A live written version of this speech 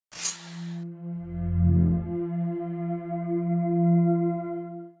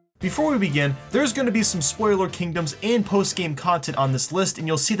Before we begin, there's going to be some spoiler kingdoms and post-game content on this list, and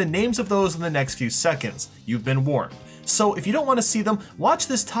you'll see the names of those in the next few seconds. You've been warned. So if you don't want to see them, watch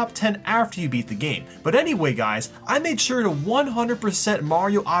this top 10 after you beat the game. But anyway guys, I made sure to 100%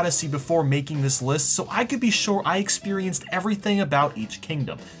 Mario Odyssey before making this list so I could be sure I experienced everything about each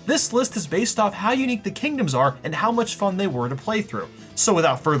kingdom. This list is based off how unique the kingdoms are and how much fun they were to play through. So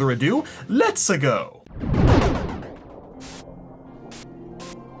without further ado, let's go!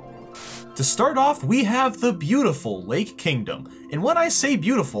 To start off, we have the beautiful Lake Kingdom. And when I say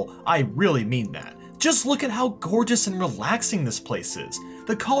beautiful, I really mean that. Just look at how gorgeous and relaxing this place is.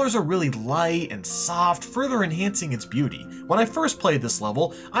 The colors are really light and soft, further enhancing its beauty. When I first played this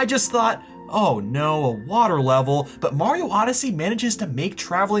level, I just thought, oh no, a water level, but Mario Odyssey manages to make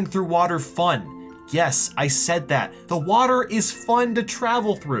traveling through water fun. Yes, I said that. The water is fun to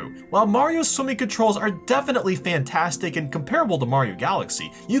travel through. While Mario's swimming controls are definitely fantastic and comparable to Mario Galaxy,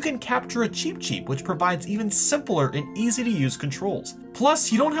 you can capture a Cheep Cheep, which provides even simpler and easy to use controls.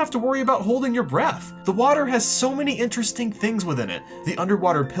 Plus, you don't have to worry about holding your breath. The water has so many interesting things within it. The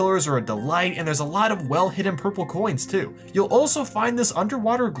underwater pillars are a delight, and there's a lot of well-hidden purple coins too. You'll also find this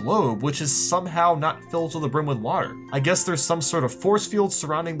underwater globe, which is somehow not filled to the brim with water. I guess there's some sort of force field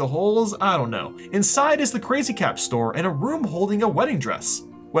surrounding the holes, I don't know. Inside is the Crazy Cap store and a room holding a wedding dress.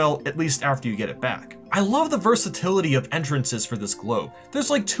 Well, at least after you get it back. I love the versatility of entrances for this globe. There's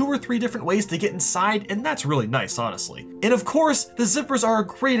like 2 or 3 different ways to get inside, and that's really nice, honestly. And of course, the zippers are a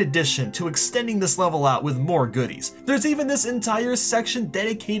great addition to extending this level out with more goodies. There's even this entire section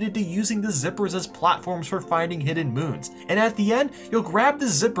dedicated to using the zippers as platforms for finding hidden moons. And at the end, you'll grab the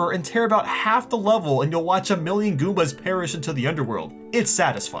zipper and tear about half the level, and you'll watch a million Goombas perish into the underworld. It's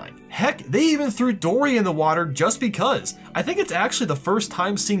satisfying. Heck, they even threw Dory in the water just because. I think it's actually the first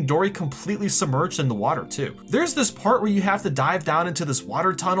time seeing Dory completely submerged in the water too. There's this part where you have to dive down into this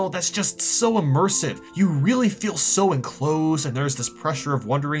water tunnel that's just so immersive. You really feel so enclosed, and there's this pressure of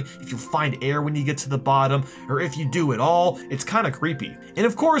wondering if you'll find air when you get to the bottom, or if you do at all. It's kind of creepy. And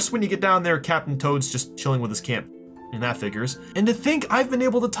of course, when you get down there, Captain Toad's just chilling with his camp. And that figures. And to think I've been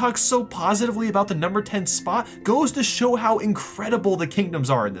able to talk so positively about the number 10 spot goes to show how incredible the kingdoms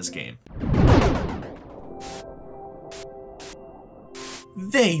are in this game.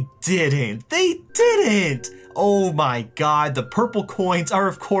 They didn't! Oh my god, the purple coins are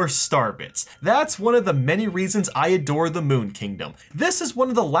of course star bits. That's one of the many reasons I adore the Moon Kingdom. This is one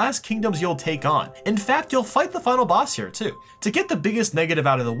of the last kingdoms you'll take on. In fact, you'll fight the final boss here too. To get the biggest negative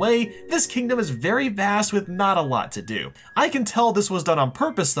out of the way, this kingdom is very vast with not a lot to do. I can tell this was done on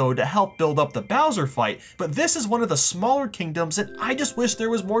purpose though to help build up the Bowser fight, but this is one of the smaller kingdoms and I just wish there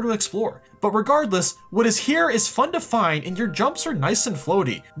was more to explore. But regardless, what is here is fun to find and your jumps are nice and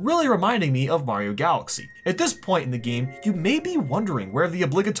floaty, really reminding me of Mario Galaxy. At this point in the game, you may be wondering where the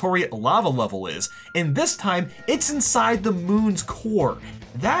obligatory lava level is, and this time it's inside the moon's core.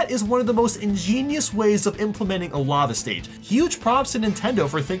 That is one of the most ingenious ways of implementing a lava stage. Huge props to Nintendo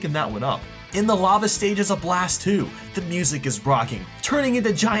for thinking that one up. In the lava stage is a blast too. The music is rocking. Turning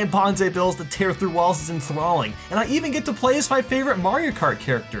into giant bonsai bills to tear through walls is enthralling, and I even get to play as my favorite Mario Kart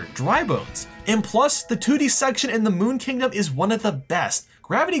character, Drybones. And plus, the 2D section in the Moon Kingdom is one of the best.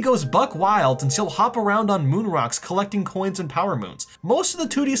 Gravity goes buck wild since you'll hop around on moon rocks collecting coins and power moons. Most of the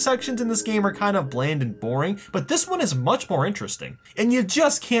 2D sections in this game are kind of bland and boring, but this one is much more interesting. And you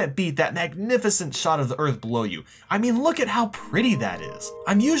just can't beat that magnificent shot of the earth below you. I mean, look at how pretty that is.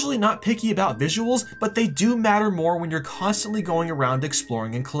 I'm usually not picky about visuals, but they do matter more when you're constantly going around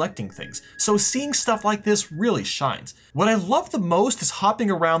exploring and collecting things. So seeing stuff like this really shines. What I love the most is hopping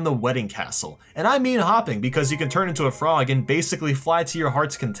around the wedding castle. And I mean hopping because you can turn into a frog and basically fly to your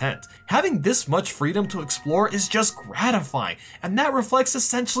heart's content. Having this much freedom to explore is just gratifying, and that reflects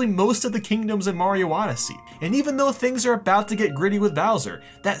essentially most of the kingdoms in Mario Odyssey. And even though things are about to get gritty with Bowser,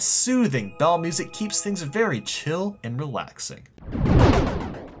 that soothing bell music keeps things very chill and relaxing.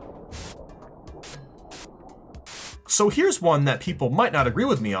 So here's one that people might not agree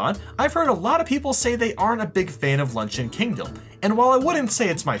with me on. I've heard a lot of people say they aren't a big fan of Luncheon Kingdom. And while I wouldn't say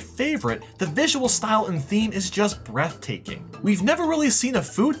it's my favorite, the visual style and theme is just breathtaking. We've never really seen a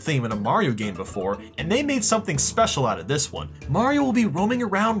food theme in a Mario game before, and they made something special out of this one. Mario will be roaming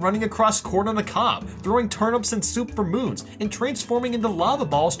around running across corn on the cob, throwing turnips and soup for moons, and transforming into lava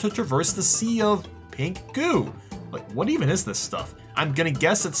balls to traverse the sea of pink goo. Like, what even is this stuff? I'm gonna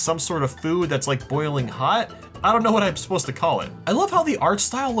guess it's some sort of food that's like boiling hot. I don't know what I'm supposed to call it. I love how the art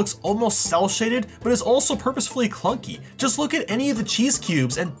style looks almost cel-shaded, but is also purposefully clunky. Just look at any of the cheese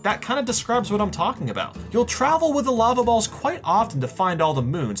cubes and that kind of describes what I'm talking about. You'll travel with the lava balls quite often to find all the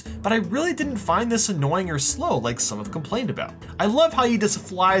moons, but I really didn't find this annoying or slow like some have complained about. I love how you just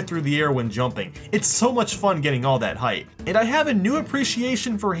fly through the air when jumping. It's so much fun getting all that height. And I have a new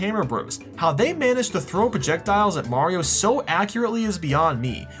appreciation for Hammer Bros. How they managed to throw projectiles at Mario so accurately is beyond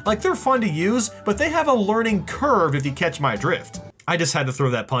me. Like, they're fun to use, but they have a learning curve if you catch my drift. I just had to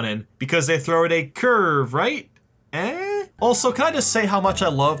throw that pun in, because they throw it a curve, right? Also, can I just say how much I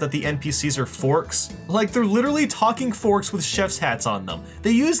love that the NPCs are forks? Like, they're literally talking forks with chef's hats on them.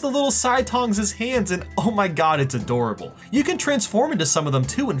 They use the little side tongs as hands and oh my god, it's adorable. You can transform into some of them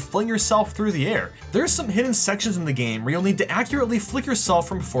too and fling yourself through the air. There's some hidden sections in the game where you'll need to accurately flick yourself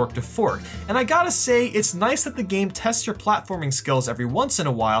from fork to fork. And I gotta say, it's nice that the game tests your platforming skills every once in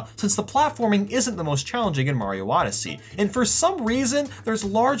a while, since the platforming isn't the most challenging in Mario Odyssey. And for some reason, there's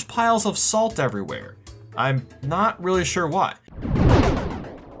large piles of salt everywhere. I'm not really sure why.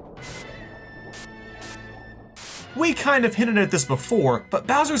 We kind of hinted at this before, but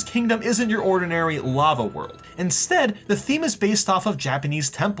Bowser's Kingdom isn't your ordinary lava world. Instead, the theme is based off of Japanese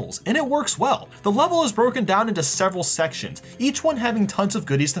temples, and it works well. The level is broken down into several sections, each one having tons of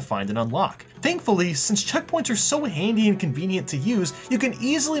goodies to find and unlock. Thankfully, since checkpoints are so handy and convenient to use, you can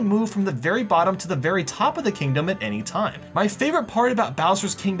easily move from the very bottom to the very top of the kingdom at any time. My favorite part about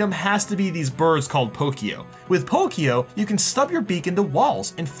Bowser's Kingdom has to be these birds called Pokio. With Pokio, you can stub your beak into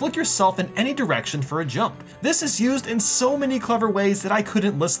walls and flick yourself in any direction for a jump. This is used in so many clever ways that I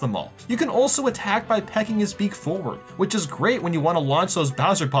couldn't list them all. You can also attack by pecking his beak forward, which is great when you want to launch those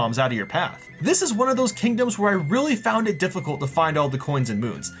Bowser bombs out of your path. This is one of those kingdoms where I really found it difficult to find all the coins and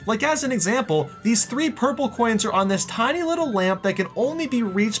moons. Like, as an example, these 3 purple coins are on this tiny little lamp that can only be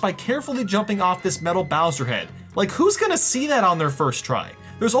reached by carefully jumping off this metal Bowser head. Like, who's gonna see that on their first try?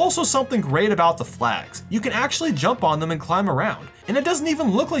 There's also something great about the flags. You can actually jump on them and climb around. And it doesn't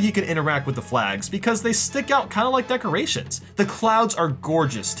even look like you can interact with the flags because they stick out kind of like decorations. The clouds are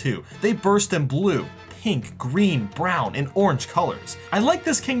gorgeous too. They burst in blue, pink, green, brown, and orange colors. I like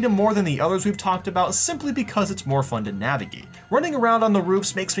this kingdom more than the others we've talked about simply because it's more fun to navigate. Running around on the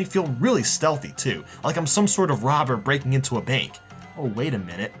roofs makes me feel really stealthy too, like I'm some sort of robber breaking into a bank. Oh, wait a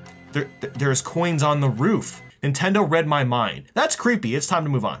minute. There's coins on the roof. Nintendo read my mind. That's creepy. It's time to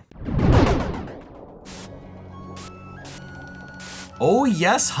move on. Oh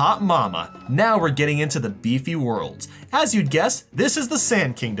yes, hot mama. Now we're getting into the beefy worlds. As you'd guess, this is the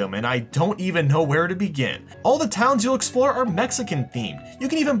Sand Kingdom, and I don't even know where to begin. All the towns you'll explore are Mexican themed. You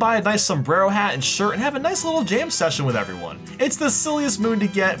can even buy a nice sombrero hat and shirt and have a nice little jam session with everyone. It's the silliest moon to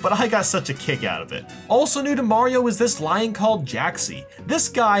get, but I got such a kick out of it. Also new to Mario is this lion called Jaxi. This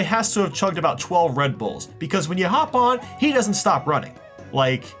guy has to have chugged about 12 Red Bulls, because when you hop on, he doesn't stop running.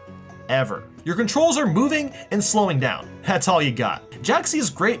 Like, ever. Your controls are moving and slowing down. That's all you got. Jaxi is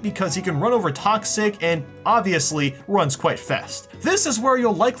great because he can run over Toxic and obviously runs quite fast. This is where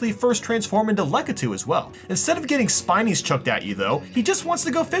you'll likely first transform into Lekatu as well. Instead of getting spinies chucked at you though, he just wants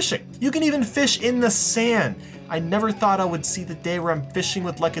to go fishing. You can even fish in the sand. I never thought I would see the day where I'm fishing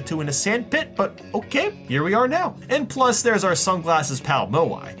with Lekatu in a sand pit, but okay, here we are now. And plus there's our sunglasses pal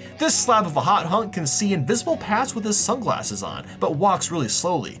Moai. This slab of a hot hunk can see invisible paths with his sunglasses on, but walks really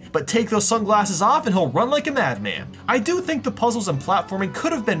slowly. But take those sunglasses off and he'll run like a madman. I do think the puzzles and platforming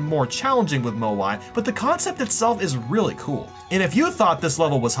could have been more challenging with Moai, but the concept itself is really cool. And if you thought this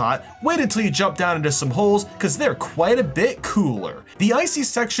level was hot, wait until you jump down into some holes, cause they're quite a bit cooler. The icy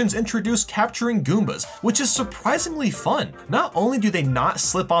sections introduce capturing Goombas, which is surprisingly fun. Not only do they not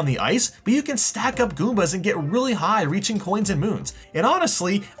slip on the ice, but you can stack up Goombas and get really high, reaching coins and moons. And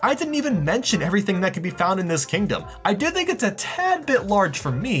honestly, I didn't even mention everything that can be found in this kingdom. I do think it's a tad bit large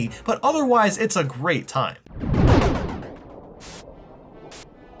for me, but otherwise it's a great time.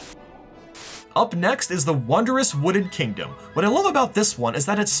 Up next is the wondrous Wooded Kingdom. What I love about this one is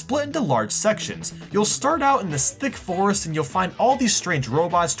that it's split into large sections. You'll start out in this thick forest and you'll find all these strange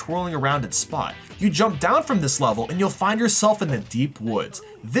robots twirling around its spot. You jump down from this level and you'll find yourself in the deep woods.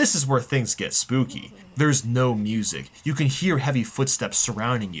 This is where things get spooky. There's no music. You can hear heavy footsteps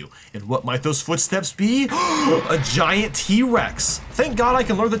surrounding you. And what might those footsteps be? A giant T-Rex. Thank God I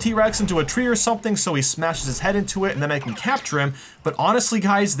can lure the T-Rex into a tree or something so he smashes his head into it and then I can capture him. But honestly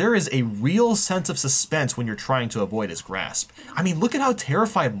guys, there is a real sense of suspense when you're trying to avoid his grasp. I mean, look at how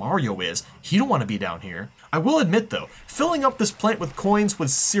terrified Mario is. He don't want to be down here. I will admit though, filling up this plant with coins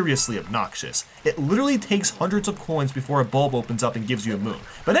was seriously obnoxious. It literally takes hundreds of coins before a bulb opens up and gives you a moon.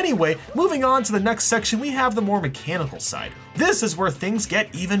 But anyway, moving on to the next section, we have the more mechanical side. This is where things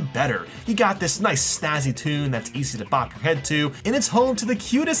get even better. You got this nice snazzy tune that's easy to bop your head to, and it's home to the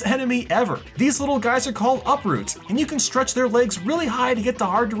cutest enemy ever. These little guys are called uproots, and you can stretch their legs really high to get to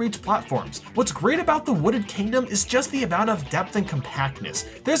hard to reach platforms. What's great about the Wooded Kingdom is just the amount of depth and compactness.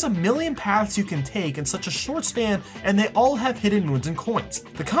 There's a million paths you can take in such a short span, and they all have hidden moons and coins.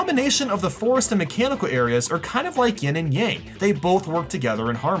 The combination of the forest and mechanical areas are kind of like yin and yang. They both work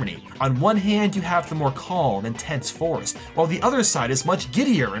together in harmony. On one hand, you have the more calm, intense forest, while the other side is much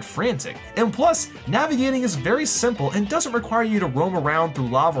giddier and frantic. And plus, navigating is very simple and doesn't require you to roam around through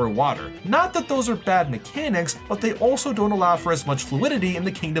lava or water. Not that those are bad mechanics, but they also don't allow for as much fluidity in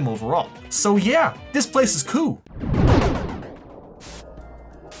the kingdom overall. So yeah, this place is cool.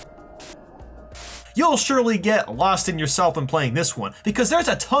 You'll surely get lost in yourself when playing this one, because there's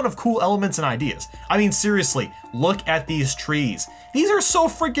a ton of cool elements and ideas. I mean, seriously, look at these trees. These are so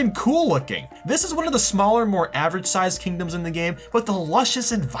freaking cool looking. This is one of the smaller, more average sized kingdoms in the game, but the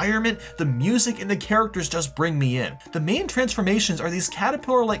luscious environment, the music, and the characters just bring me in. The main transformations are these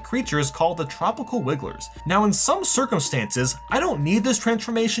caterpillar-like creatures called the tropical wigglers. Now, in some circumstances, I don't need this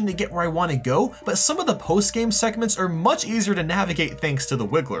transformation to get where I want to go, but some of the post-game segments are much easier to navigate thanks to the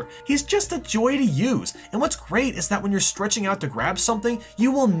wiggler. He's just a joy to use, and what's great is that when you're stretching out to grab something,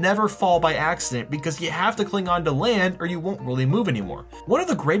 you will never fall by accident because you have to cling on to land or you won't really move anymore. One of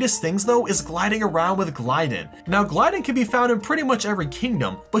the greatest things though is gliding around with gliding. Now gliding can be found in pretty much every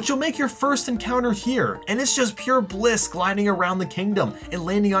kingdom, but you'll make your first encounter here, and it's just pure bliss gliding around the kingdom and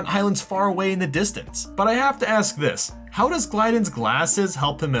landing on islands far away in the distance. But I have to ask this, how does Glidden's glasses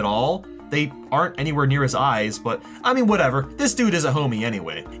help him at all? They aren't anywhere near his eyes, but I mean whatever, this dude is a homie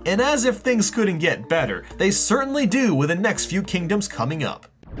anyway. And as if things couldn't get better, they certainly do with the next few kingdoms coming up.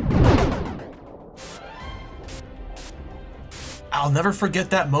 I'll never forget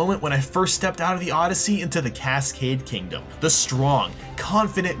that moment when I first stepped out of the Odyssey into the Cascade Kingdom. The strong,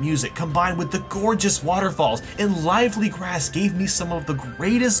 confident music combined with the gorgeous waterfalls and lively grass gave me some of the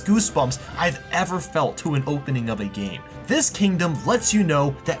greatest goosebumps I've ever felt to an opening of a game. This kingdom lets you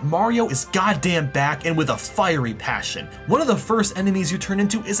know that Mario is goddamn back and with a fiery passion. One of the first enemies you turn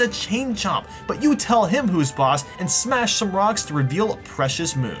into is a chain chomp, but you tell him who's boss and smash some rocks to reveal a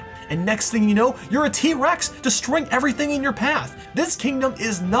precious moon. And next thing you know, you're a T-Rex destroying everything in your path. This kingdom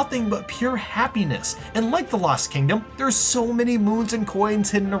is nothing but pure happiness. And like the Lost Kingdom, there's so many moons and coins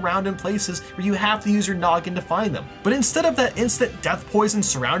hidden around in places where you have to use your noggin to find them. But instead of that instant death poison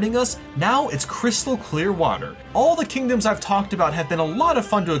surrounding us, now it's crystal clear water. All the kingdoms I've talked about have been a lot of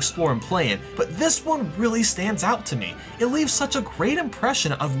fun to explore and play in, but this one really stands out to me. It leaves such a great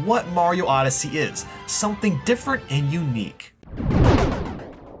impression of what Mario Odyssey is, something different and unique.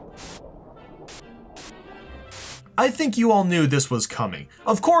 I think you all knew this was coming.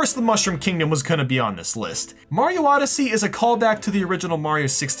 Of course the Mushroom Kingdom was gonna be on this list. Mario Odyssey is a callback to the original Mario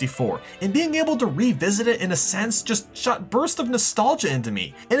 64, and being able to revisit it in a sense just shot burst of nostalgia into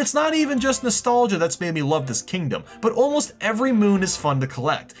me. And it's not even just nostalgia that's made me love this kingdom, but almost every moon is fun to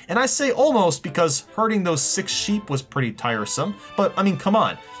collect. And I say almost because herding those 6 sheep was pretty tiresome, but I mean come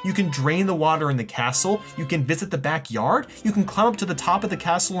on. You can drain the water in the castle, you can visit the backyard, you can climb up to the top of the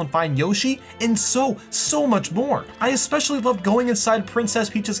castle and find Yoshi, and so much more. I especially loved going inside Princess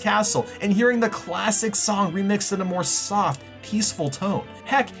Peach's castle and hearing the classic song remixed in a more soft, peaceful tone.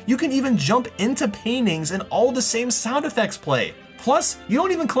 Heck, you can even jump into paintings and all the same sound effects play. Plus, you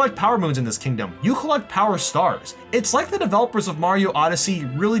don't even collect power moons in this kingdom, you collect power stars. It's like the developers of Mario Odyssey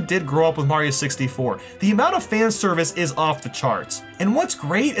really did grow up with Mario 64. The amount of fan service is off the charts. And what's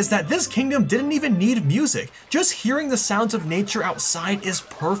great is that this kingdom didn't even need music. Just hearing the sounds of nature outside is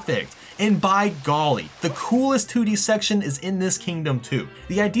perfect. And by golly, the coolest 2D section is in this kingdom too.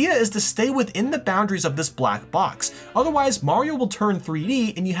 The idea is to stay within the boundaries of this black box. Otherwise, Mario will turn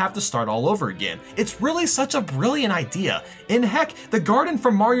 3D and you have to start all over again. It's really such a brilliant idea. And heck, the garden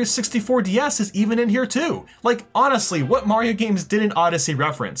from Mario 64 DS is even in here too. Like honestly, what Mario games didn't Odyssey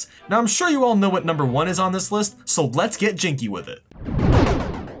reference? Now I'm sure you all know what number 1 is on this list, so let's get jinky with it.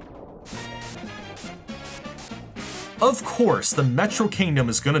 Of course, the Metro Kingdom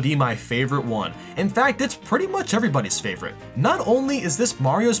is gonna be my favorite one. In fact, it's pretty much everybody's favorite. Not only is this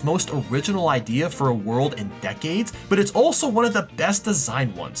Mario's most original idea for a world in decades, but it's also one of the best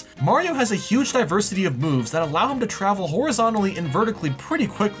designed ones. Mario has a huge diversity of moves that allow him to travel horizontally and vertically pretty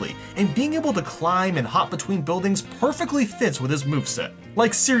quickly, and being able to climb and hop between buildings perfectly fits with his moveset.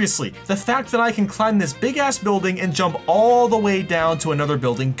 Like seriously, the fact that I can climb this big ass building and jump all the way down to another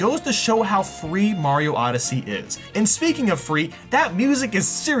building goes to show how free Mario Odyssey is. And speaking of free, that music is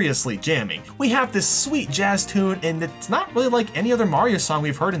seriously jamming. We have this sweet jazz tune, and it's not really like any other Mario song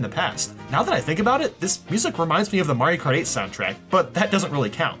we've heard in the past. Now that I think about it, this music reminds me of the Mario Kart 8 soundtrack, but that doesn't really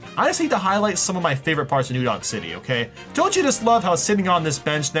count. I just need to highlight some of my favorite parts of New Donk City, okay? Don't you just love how sitting on this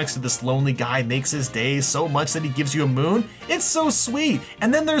bench next to this lonely guy makes his day so much that he gives you a moon? It's so sweet!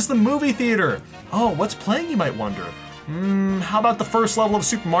 And then there's the movie theater. Oh, what's playing, you might wonder? How about the first level of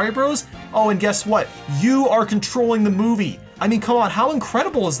Super Mario Bros? Oh, and guess what? You are controlling the movie. I mean, come on, how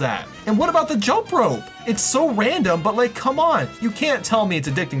incredible is that? And what about the jump rope? It's so random, but like, come on. You can't tell me it's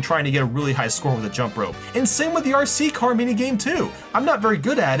addicting trying to get a really high score with a jump rope. And same with the RC car minigame too. I'm not very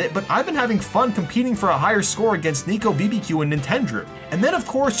good at it, but I've been having fun competing for a higher score against Nico BBQ and Nintendo. And then of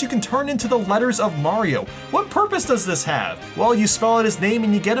course, you can turn into the letters of Mario. What purpose does this have? Well, you spell out his name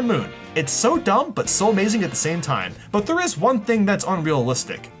and you get a moon. It's so dumb, but so amazing at the same time. But there is one thing that's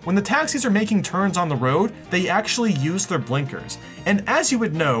unrealistic. When the taxis are making turns on the road, they actually use their blinkers. And as you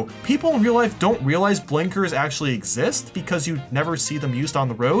would know, people in real life don't realize blinkers actually exist because you never see them used on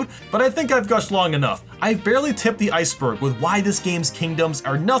the road, but I think I've gushed long enough. I've barely tipped the iceberg with why this game's kingdoms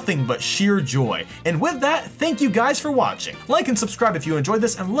are nothing but sheer joy. And with that, thank you guys for watching. Like and subscribe if you enjoyed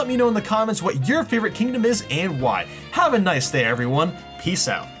this, and let me know in the comments what your favorite kingdom is and why. Have a nice day, everyone. Peace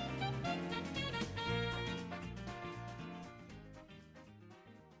out.